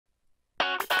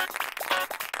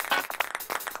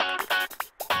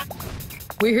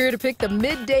We're here to pick the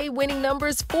midday winning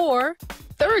numbers for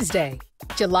Thursday,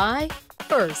 July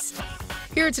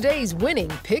 1st. Here are today's winning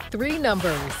Pick 3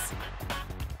 numbers.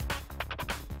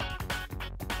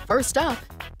 First up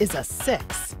is a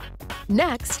 6.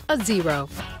 Next, a 0.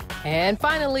 And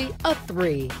finally, a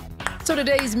 3. So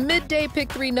today's midday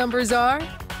Pick 3 numbers are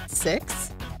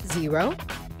 6, 0,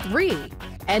 3.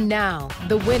 And now,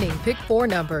 the winning Pick 4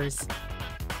 numbers.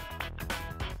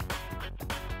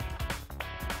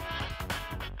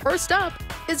 First up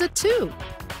is a 2.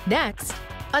 Next,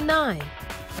 a 9.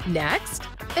 Next,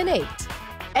 an 8.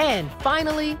 And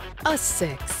finally, a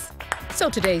 6. So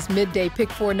today's midday Pick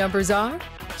 4 numbers are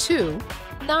 2,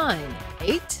 9,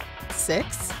 8,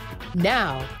 6.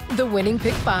 Now, the winning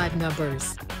Pick 5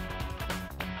 numbers.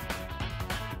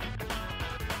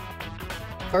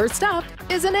 First up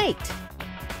is an 8.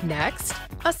 Next,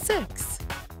 a 6.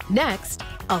 Next,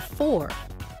 a 4.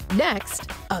 Next,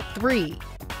 a 3.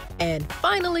 And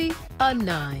finally, a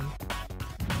 9.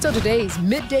 So today's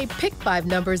midday Pick 5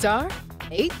 numbers are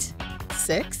 8,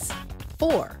 6,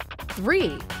 4,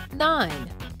 3, 9.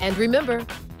 And remember,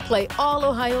 play all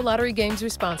Ohio Lottery games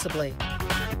responsibly.